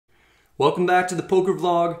Welcome back to the poker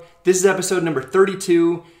vlog. This is episode number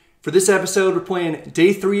 32. For this episode, we're playing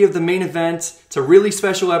day 3 of the main event. It's a really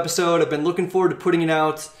special episode. I've been looking forward to putting it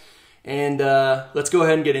out, and let's go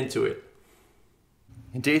ahead and get into it.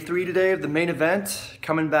 In day 3 today of the main event,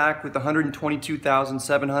 coming back with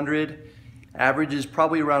 122,700. Average is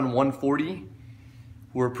probably around 140.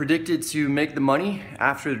 We're predicted to make the money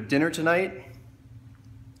after dinner tonight.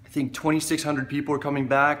 I think 2,600 people are coming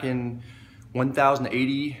back, and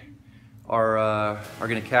 1,080 are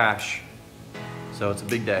gonna cash. So it's a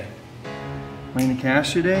big day. Playing the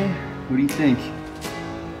cash today? What do you think?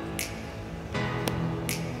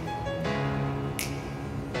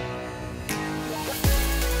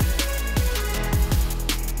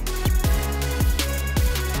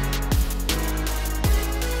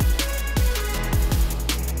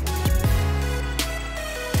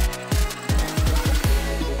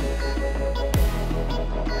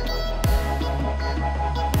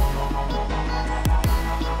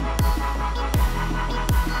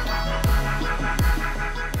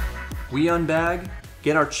 We unbag,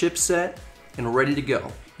 get our chips set, and we're ready to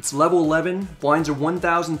go. It's level 11, blinds are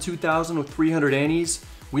 1,000, 2,000 with 300 antes.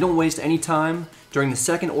 We don't waste any time. During the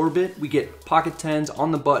second orbit, we get pocket 10s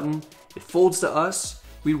on the button. It folds to us,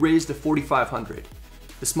 we raise to 4,500.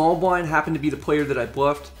 The small blind happened to be the player that I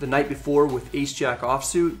bluffed the night before with ace-jack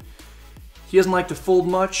offsuit. He doesn't like to fold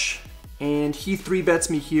much, and he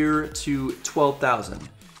 3-bets me here to 12,000.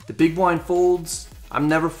 The big blind folds, I'm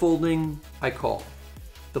never folding, I call.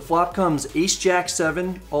 The flop comes ace-jack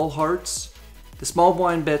 7, all hearts. The small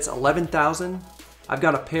blind bets 11,000. I've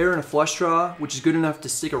got a pair and a flush draw, which is good enough to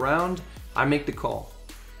stick around. I make the call.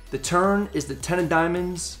 The turn is the 10 of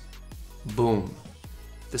diamonds. Boom.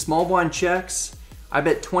 The small blind checks. I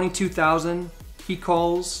bet 22,000. He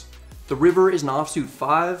calls. The river is an offsuit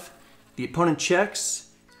 5. The opponent checks.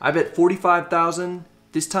 I bet 45,000.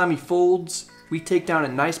 This time he folds. We take down a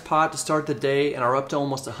nice pot to start the day and are up to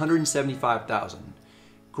almost 175,000.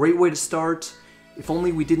 Great way to start. If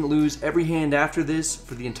only we didn't lose every hand after this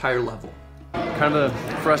for the entire level. Kind of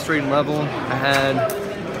a frustrating level. I had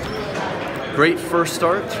great first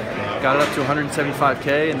start, got it up to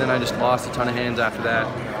 175K, and then I just lost a ton of hands after that.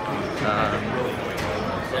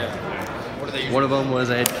 One of them was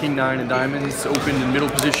I had king 9 and diamonds, opened in middle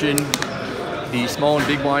position. The small and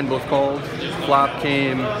big blind both called. Flop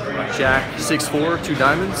came jack 6-4, 2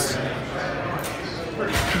 diamonds.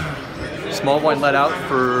 Small blind let out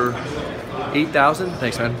for 8,000.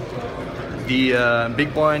 Thanks, man. The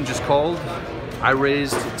big blind just called. I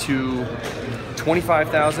raised to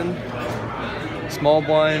 25,000. Small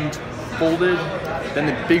blind folded. Then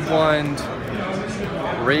the big blind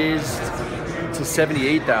raised to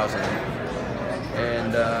 78,000.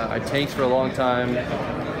 And I tanked for a long time.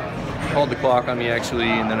 Called the clock on me actually,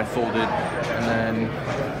 and then I folded. And then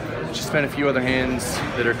just spent a few other hands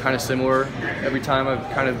that are kind of similar. Every time I've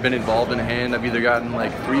kind of been involved in a hand, I've either gotten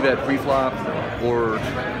like 3-bet pre-flop or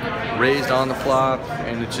raised on the flop,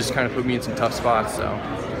 and it just kind of put me in some tough spots. So,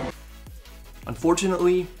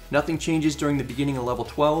 unfortunately, nothing changes during the beginning of level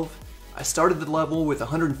 12. I started the level with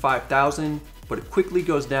 105,000, but it quickly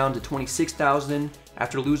goes down to 26,000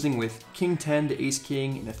 after losing with king 10 to ace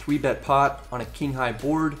king in a 3-bet pot on a king high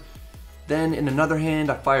board. Then in another hand,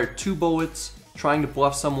 I fired 2 bullets, trying to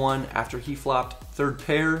bluff someone after he flopped 3rd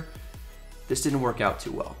pair. This didn't work out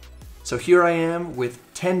too well. So here I am with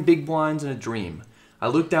 10 big blinds and a dream. I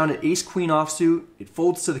look down at ace queen offsuit, it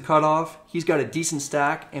folds to the cutoff, he's got a decent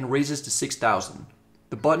stack and raises to 6,000.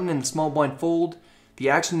 The button and the small blind fold, the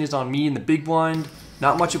action is on me in the big blind,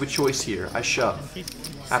 not much of a choice here, I shove.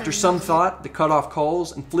 After some thought, the cutoff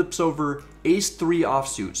calls and flips over ace 3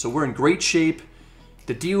 offsuit, so we're in great shape.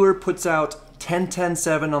 The dealer puts out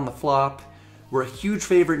 10-10-7 on the flop. We're a huge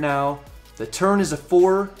favorite now. The turn is a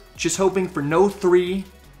 4, just hoping for no 3.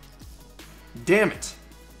 Damn it.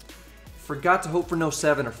 Forgot to hope for no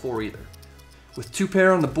 7 or 4 either. With 2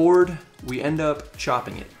 pair on the board, we end up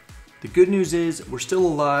chopping it. The good news is we're still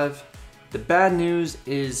alive. The bad news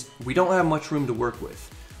is we don't have much room to work with.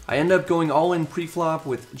 I end up going all in pre-flop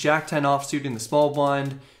with jack 10 offsuit in the small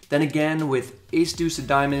blind, then again with ace deuce of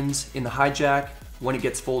diamonds in the hijack when it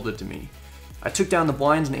gets folded to me. I took down the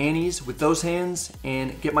blinds and antes with those hands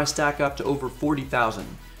and get my stack up to over 40,000.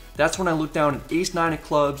 That's when I look down at ace 9 of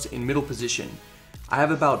clubs in middle position. I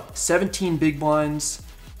have about 17 big blinds.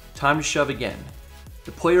 Time to shove again.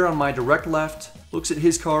 The player on my direct left looks at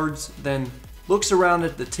his cards, then looks around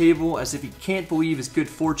at the table as if he can't believe his good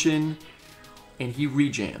fortune, and he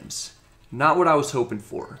rejams. Not what I was hoping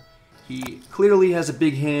for. He clearly has a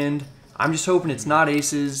big hand. I'm just hoping it's not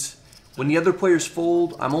aces. When the other players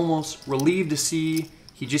fold, I'm almost relieved to see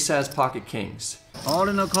He just has pocket kings. All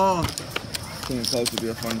in a call. King of clubs would be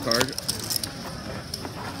a fun card.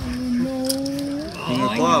 No. King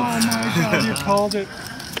of clubs. Oh my god, you called it.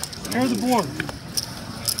 Here's the board.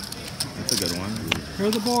 That's a good one.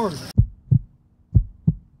 Here's the board.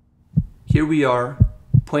 Here we are,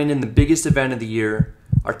 playing in the biggest event of the year.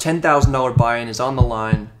 Our $10,000 buy-in is on the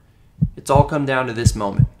line. It's all come down to this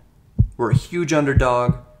moment. We're a huge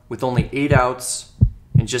underdog with only 8 outs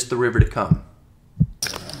and just the river to come.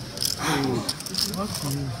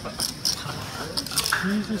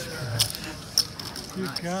 Jesus Christ. You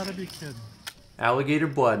gotta be kidding. Alligator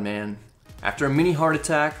blood, man. After a mini heart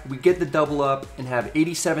attack, we get the double up and have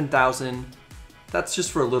 87,000. That's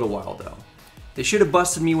just for a little while though. They should have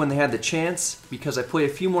busted me when they had the chance because I play a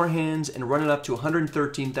few more hands and run it up to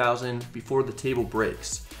 113,000 before the table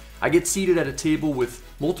breaks. I get seated at a table with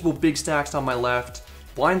multiple big stacks on my left.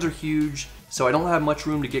 Blinds are huge, so I don't have much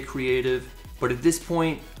room to get creative, but at this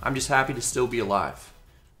point, I'm just happy to still be alive.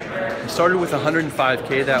 I started with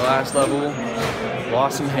 105K that last level,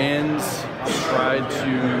 lost some hands, tried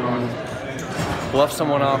to bluff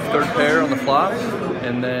someone off third pair on the flop,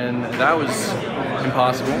 and then that was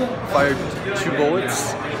impossible. Fired 2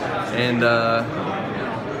 bullets and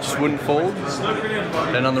just wouldn't fold.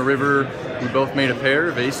 Then on the river, we both made a pair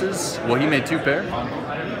of aces. Well, he made 2 pair,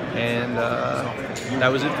 and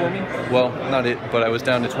that was it for me. Well, not it, but I was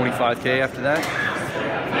down to 25K after that.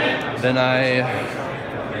 Then I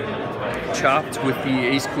chopped with the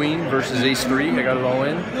ace-queen versus ace-3. I got it all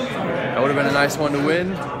in. That would have been a nice one to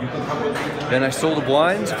win. Then I sold the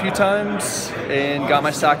blinds a few times and got my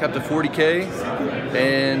stack up to 40K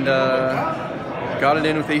and got it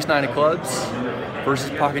in with ace-9 of clubs versus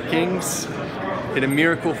pocket kings. Hit a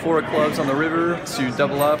miracle 4 of clubs on the river to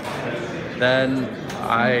double up. Then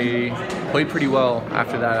I played pretty well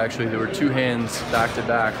after that, actually. There were 2 hands back to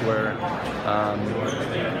back where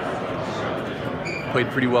played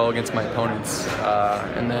pretty well against my opponents.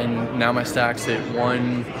 And then now my stack's at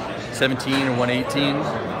 117 or 118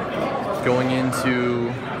 going into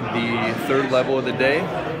the 3rd level of the day.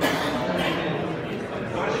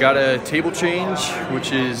 Got a table change,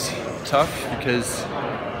 which is tough because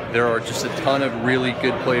there are just a ton of really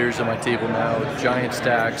good players on my table now with giant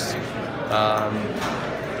stacks.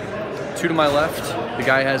 2 to my left, the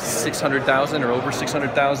guy has 600,000 or over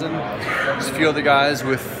 600,000. There's a few other guys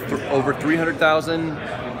with over 300,000.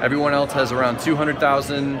 Everyone else has around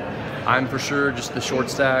 200,000. I'm for sure just the short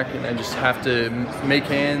stack, and I just have to make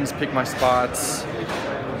hands, pick my spots,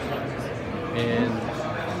 and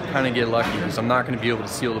kind of get lucky because I'm not going to be able to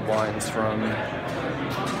seal the blinds from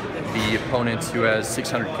the opponent who has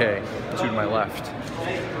 600K, 2 to my left.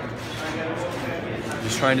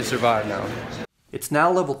 Just trying to survive now. It's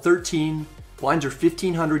now level 13, blinds are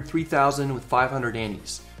 1,500, 3,000 with 500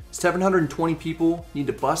 antes. 720 people need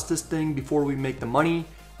to bust this thing before we make the money.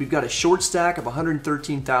 We've got a short stack of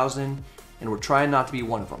 113,000 and we're trying not to be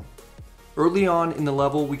one of them. Early on in the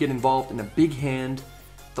level, we get involved in a big hand.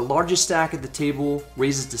 The largest stack at the table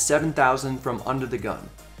raises to 7,000 from under the gun.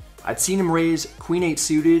 I'd seen him raise Queen 8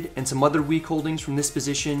 suited and some other weak holdings from this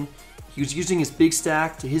position. He was using his big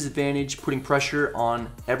stack to his advantage, putting pressure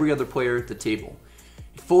on every other player at the table.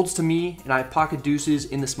 It folds to me, and I have pocket deuces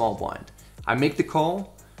in the small blind. I make the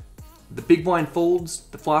call, the big blind folds,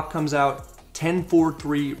 the flop comes out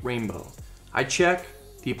 10-4-3 rainbow. I check,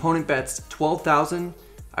 the opponent bets 12,000.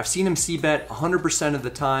 I've seen him c-bet 100% of the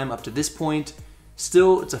time up to this point.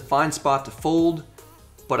 Still, it's a fine spot to fold,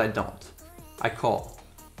 but I don't. I call.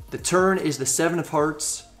 The turn is the 7 of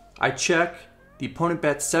hearts. I check. The opponent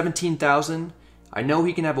bets 17,000. I know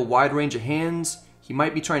he can have a wide range of hands. He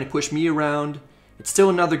might be trying to push me around. It's still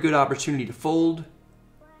another good opportunity to fold,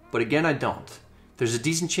 but again, I don't. There's a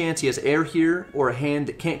decent chance he has air here or a hand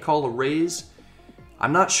that can't call a raise.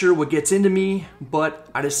 I'm not sure what gets into me, but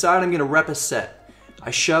I decide I'm gonna rep a set. I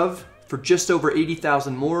shove for just over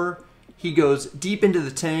 80,000 more. He goes deep into the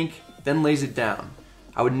tank, then lays it down.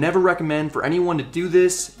 I would never recommend for anyone to do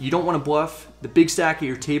this. You don't want to bluff the big stack at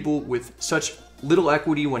your table with such little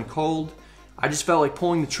equity when called. I just felt like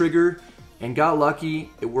pulling the trigger and got lucky,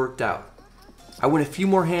 it worked out. I went a few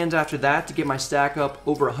more hands after that to get my stack up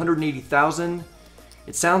over 180,000.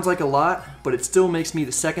 It sounds like a lot, but it still makes me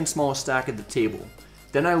the 2nd smallest stack at the table.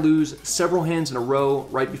 Then I lose several hands in a row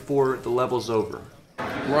right before the level's over.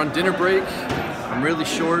 We're on dinner break, I'm really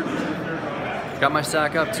short. Got my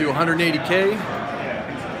stack up to 180K.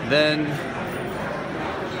 Then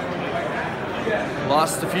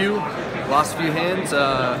lost a few hands.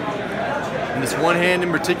 In this one hand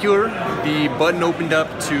in particular, the button opened up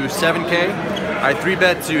to 7K. I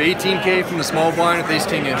 3-bet to 18K from the small blind with ace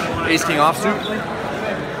king offsuit.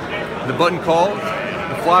 The button called.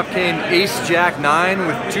 The flop came ace jack 9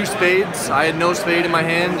 with 2 spades. I had no spade in my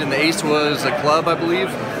hand and the ace was a club, I believe.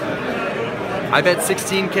 I bet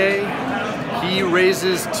 16K. He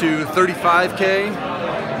raises to 35K.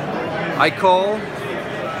 I call.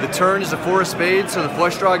 The turn is a 4 of spades, so the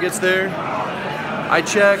flush draw gets there. I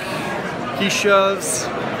check. He shoves.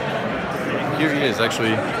 Here he is,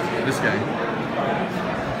 actually. This guy.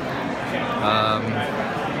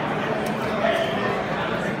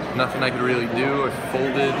 Nothing I could really do. I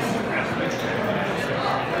folded.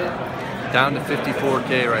 Down to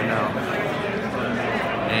 54K right now.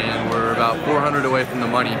 And we're about 400 away from the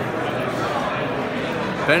money.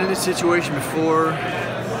 Been in this situation before.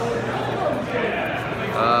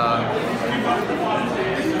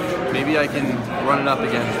 Maybe I can run it up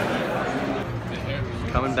again.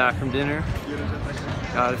 Coming back from dinner.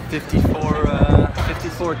 Got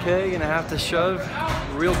 54K, gonna have to shove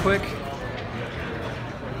real quick.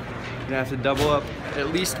 Gonna have to double up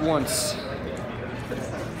at least once.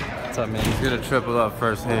 What's up, man? He's gonna triple up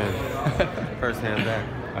first hand. First hand back.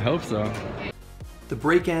 I hope so. The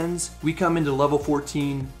break ends, we come into level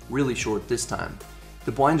 14 really short this time.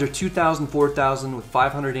 The blinds are 2,000, 4,000 with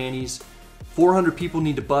 500 antes. 400 people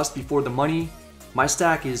need to bust before the money. My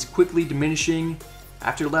stack is quickly diminishing.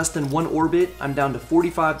 After less than 1 orbit, I'm down to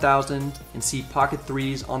 45,000 and see pocket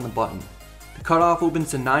 3s on the button. The cutoff opens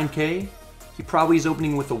to 9K. He probably is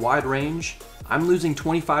opening with a wide range. I'm losing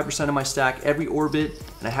 25% of my stack every orbit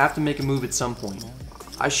and I have to make a move at some point.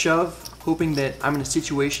 I shove, hoping that I'm in a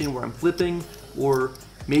situation where I'm flipping, or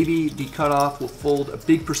maybe the cutoff will fold a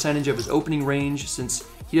big percentage of his opening range since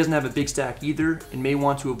he doesn't have a big stack either and may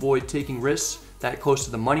want to avoid taking risks that close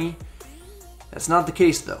to the money. That's not the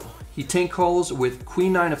case though. He tank calls with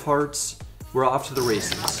Queen 9 of hearts. We're off to the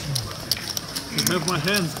races. I have my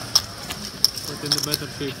hand, but in the better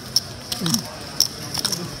shape.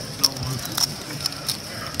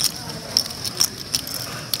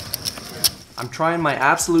 I'm trying my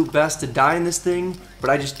absolute best to die in this thing, but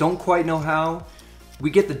I just don't quite know how. We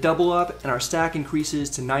get the double up and our stack increases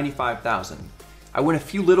to 95,000. I win a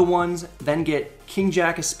few little ones, then get King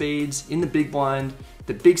Jack of spades in the big blind.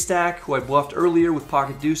 The big stack, who I bluffed earlier with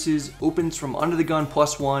pocket deuces, opens from under the gun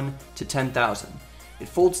 +1 to 10,000. It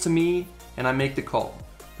folds to me and I make the call.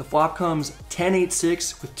 The flop comes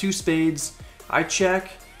 10-8-6 with 2 spades. I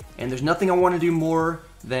check and there's nothing I want to do more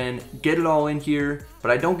than get it all in here,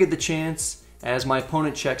 but I don't get the chance as my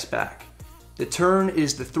opponent checks back. The turn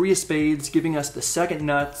is the 3 of spades, giving us the second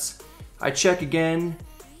nuts. I check again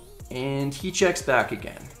and he checks back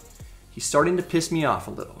again. He's starting to piss me off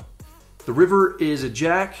a little. The river is a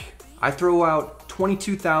jack. I throw out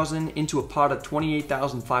 22,000 into a pot of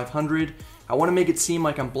 28,500. I want to make it seem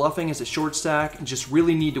like I'm bluffing as a short stack and just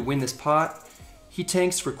really need to win this pot. He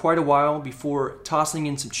tanks for quite a while before tossing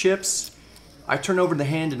in some chips. I turn over the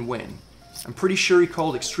hand and win. I'm pretty sure he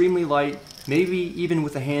called extremely light, maybe even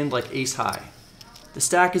with a hand like ace high. The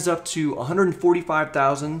stack is up to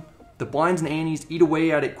 145,000. The blinds and antes eat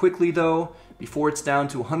away at it quickly though, before it's down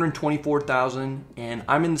to 124,000, and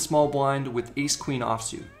I'm in the small blind with ace queen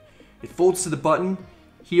offsuit. It folds to the button.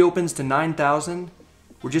 He opens to 9,000.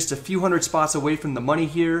 We're just a few hundred spots away from the money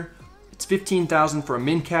here. It's 15,000 for a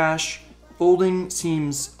min cash. Folding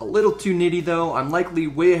seems a little too nitty though. I'm likely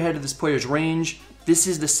way ahead of this player's range. This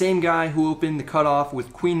is the same guy who opened the cutoff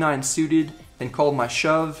with Queen 9 suited, then called my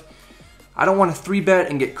shove. I don't want to 3-bet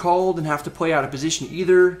and get called and have to play out of position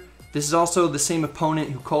either. This is also the same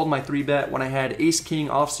opponent who called my 3-bet when I had ace king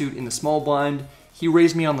offsuit in the small blind. He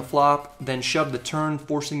raised me on the flop, then shoved the turn,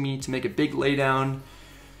 forcing me to make a big laydown.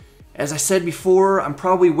 As I said before, I'm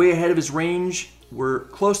probably way ahead of his range. We're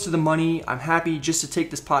close to the money. I'm happy just to take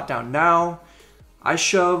this pot down now. I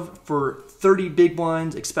shove for 30 big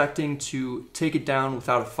blinds, expecting to take it down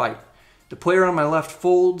without a fight. The player on my left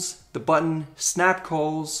folds, the button snap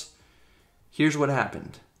calls. Here's what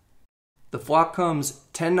happened. The flop comes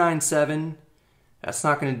 10-9-7. That's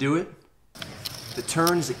not going to do it. The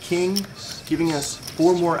turn is a king, giving us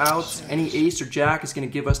 4 more outs. Any ace or jack is going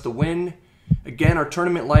to give us the win. Again, our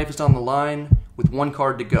tournament life is on the line with 1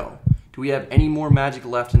 card to go. Do we have any more magic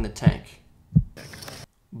left in the tank?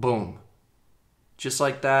 Boom. Just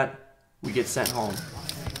like that, we get sent home.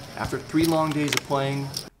 After 3 long days of playing,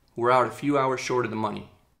 we're out a few hours short of the money.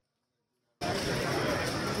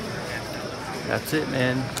 That's it,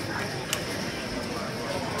 man.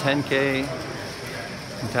 10K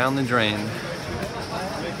down the drain.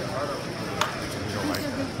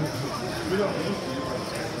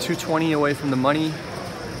 $220 away from the money.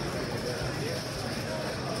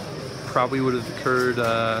 Probably would have occurred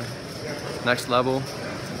next level.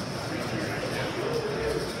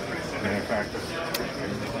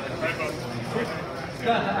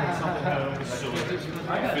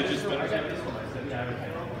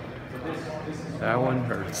 That one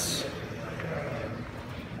hurts.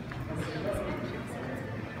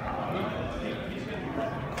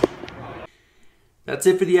 That's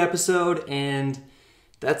it for the episode, and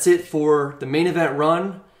that's it for the main event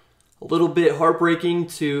run. A little bit heartbreaking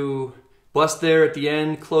to bust there at the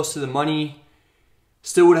end, close to the money.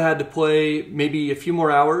 Still would have had to play maybe a few more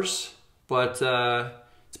hours, but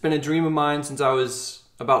it's been a dream of mine since I was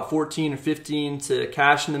about 14 or 15 to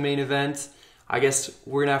cash in the main event. I guess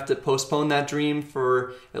we're gonna have to postpone that dream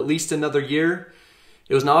for at least another year.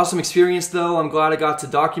 It was an awesome experience though. I'm glad I got to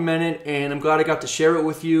document it, and I'm glad I got to share it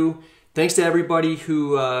with you. Thanks to everybody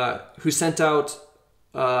who sent out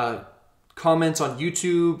comments on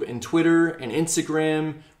YouTube and Twitter and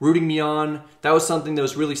Instagram, rooting me on. That was something that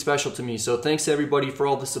was really special to me. So thanks to everybody for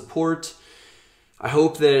all the support. I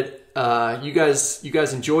hope that you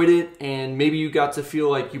guys enjoyed it, and maybe you got to feel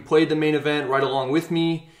like you played the main event right along with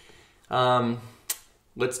me.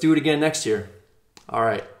 Let's do it again next year. All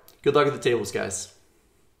right. Good luck at the tables, guys.